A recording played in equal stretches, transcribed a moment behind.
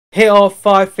Here are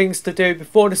 5 things to do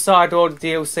before the side order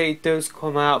DLC does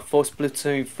come out for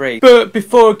Splatoon 3. But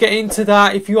before I get into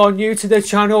that, if you are new to the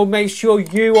channel, make sure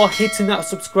you are hitting that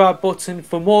subscribe button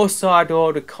for more side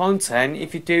order content.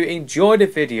 If you do enjoy the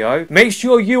video, make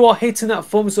sure you are hitting that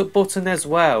thumbs up button as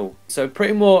well. So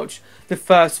pretty much the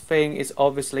first thing is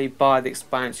obviously buy the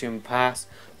expansion pass,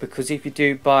 because if you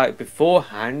do buy it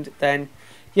beforehand, then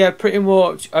yeah, pretty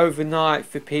much overnight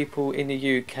for people in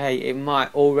the UK, it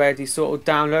might already sort of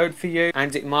download for you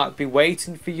and it might be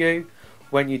waiting for you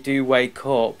when you do wake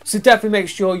up. So definitely make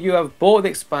sure you have bought the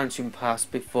expansion pass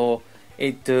before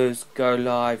it does go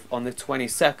live on the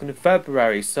 22nd of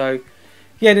February. So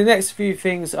yeah, the next few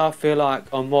things I feel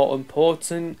like are more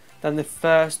important than the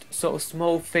first sort of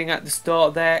small thing at the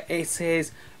start there. It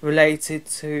is related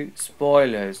to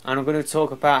spoilers, and I'm going to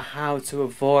talk about how to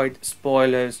avoid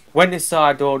spoilers when the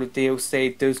side order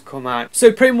DLC does come out.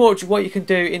 So pretty much what you can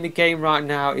do in the game right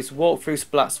now is walk through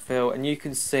Splatoon and you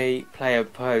can see player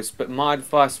posts, but my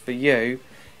advice for you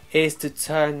is to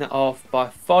turn that off by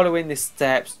following the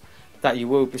steps that you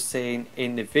will be seeing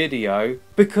in the video,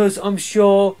 because I'm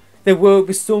sure there will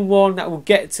be someone that will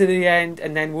get to the end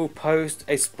and then will post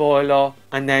a spoiler,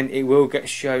 and then it will get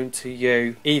shown to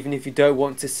you even if you don't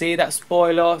want to see that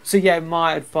spoiler. So yeah,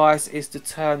 my advice is to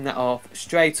turn that off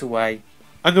straight away.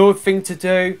 Another thing to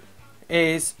do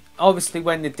is obviously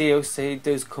when the DLC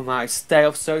does come out, stay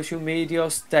off social media,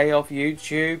 stay off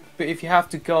YouTube. But if you have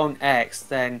to go on X,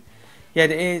 then yeah,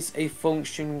 there is a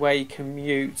function where you can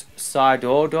mute side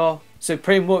order. So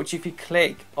pretty much if you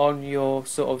click on your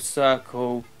sort of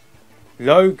circle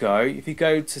logo, if you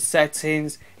go to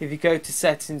settings,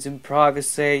 and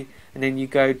privacy, and then you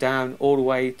go down all the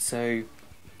way to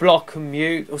block and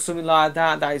mute or something like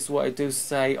that, that is what it does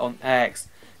say on X,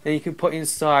 then you can put in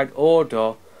side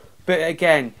order. But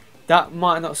again, that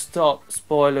might not stop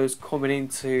spoilers coming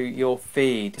into your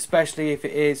feed, especially if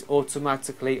it is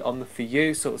automatically on the for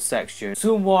you sort of section.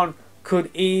 Someone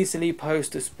could easily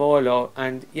post a spoiler,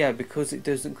 and yeah, because it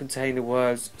doesn't contain the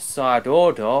words side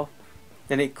order,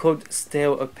 then it could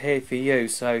still appear for you.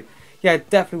 So yeah,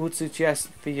 definitely would suggest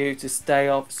for you to stay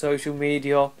off social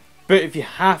media. But if you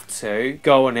have to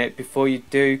go on it before you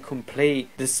do complete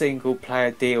the single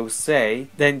player DLC,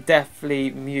 then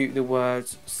definitely mute the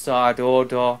words side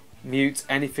order, mute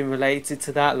anything related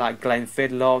to that like Glenn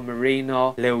Fiddler,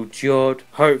 Marina, Lil Judd.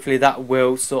 Hopefully that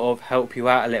will sort of help you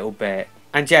out a little bit.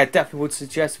 And yeah, definitely would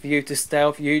suggest for you to stay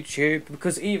off YouTube,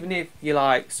 because even if you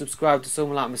like subscribe to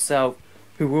someone like myself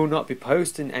who will not be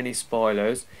posting any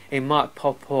spoilers, it might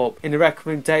pop up in the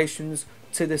recommendations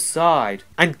to the side.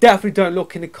 And definitely don't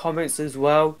look in the comments as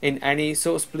well in any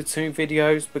sort of Splatoon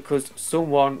videos, because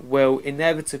someone will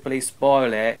inevitably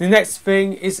spoil it. The next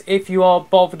thing is, if you are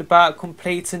bothered about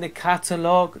completing the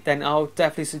catalogue, then I'll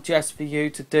definitely suggest for you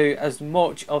to do as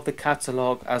much of the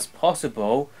catalogue as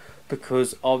possible,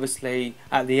 because obviously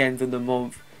at the end of the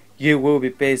month you will be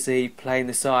busy playing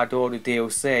the side order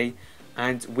DLC,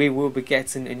 and we will be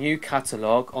getting a new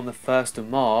catalogue on the 1st of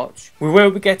March. We will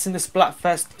be getting the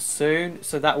Splatfest soon,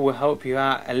 so that will help you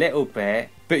out a little bit.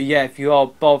 But yeah, if you are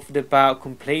bothered about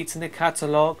completing the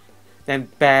catalogue, then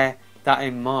bear that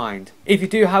in mind. If you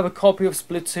do have a copy of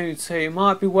Splatoon 2, it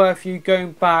might be worth you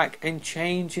going back and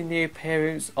changing the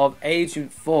appearance of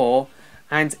Agent 4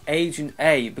 and Agent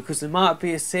 8, because there might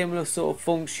be a similar sort of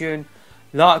function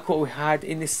like what we had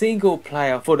in the single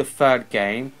player for the 3rd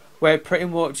game, where pretty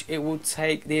much it will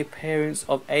take the appearance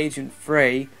of Agent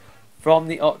 3 from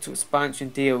the Octo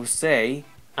Expansion DLC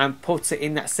and put it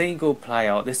in that single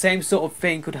player. The same sort of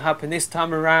thing could happen this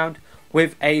time around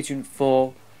with Agent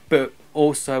 4, but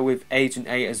also with Agent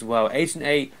 8 as well. Agent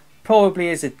 8 probably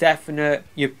is a definite.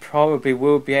 You probably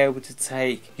will be able to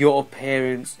take your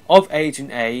appearance of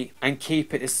Agent 8 and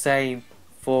keep it the same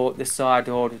for the side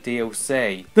order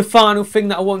DLC. The final thing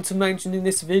that I want to mention in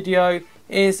this video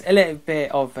is a little bit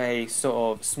of a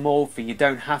sort of small thing. You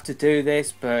don't have to do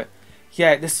this, but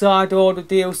yeah, the side order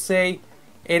DLC,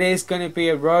 it is going to be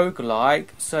a roguelike.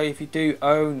 So if you do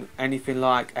own anything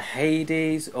like a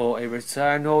Hades or a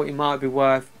Returnal, it might be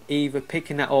worth either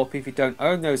picking that up if you don't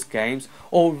own those games,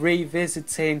 or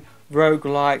revisiting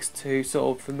roguelikes to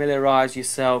sort of familiarise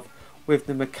yourself with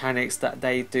the mechanics that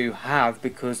they do have,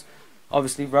 because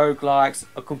obviously roguelikes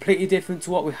are completely different to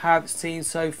what we have seen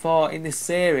so far in this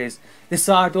series. The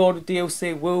side order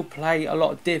DLC will play a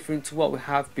lot different to what we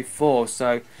have before.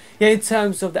 So yeah, in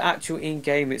terms of the actual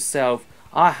in-game itself,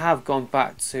 I have gone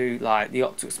back to like the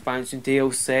Octo Expansion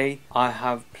DLC. I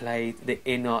have played the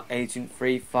Inner Agent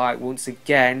 3 fight once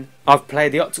again. I've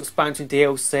played the Octo Expansion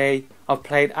DLC. I've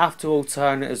played After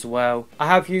Alternate as well. I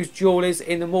have used duelists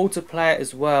in the multiplayer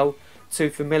as well to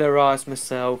familiarise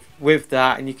myself with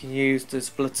that, and you can use the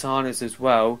Splatooners as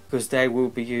well, because they will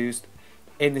be used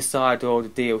in the side order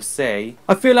DLC.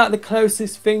 I feel like the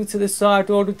closest thing to the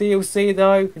side order DLC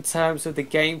though, in terms of the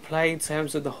gameplay, in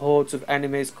terms of the hordes of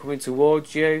enemies coming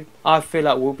towards you, I feel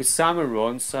like will be Salmon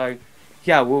Run. So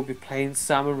yeah, we'll be playing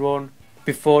Salmon Run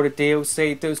before the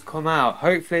DLC does come out.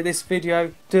 Hopefully this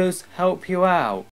video does help you out.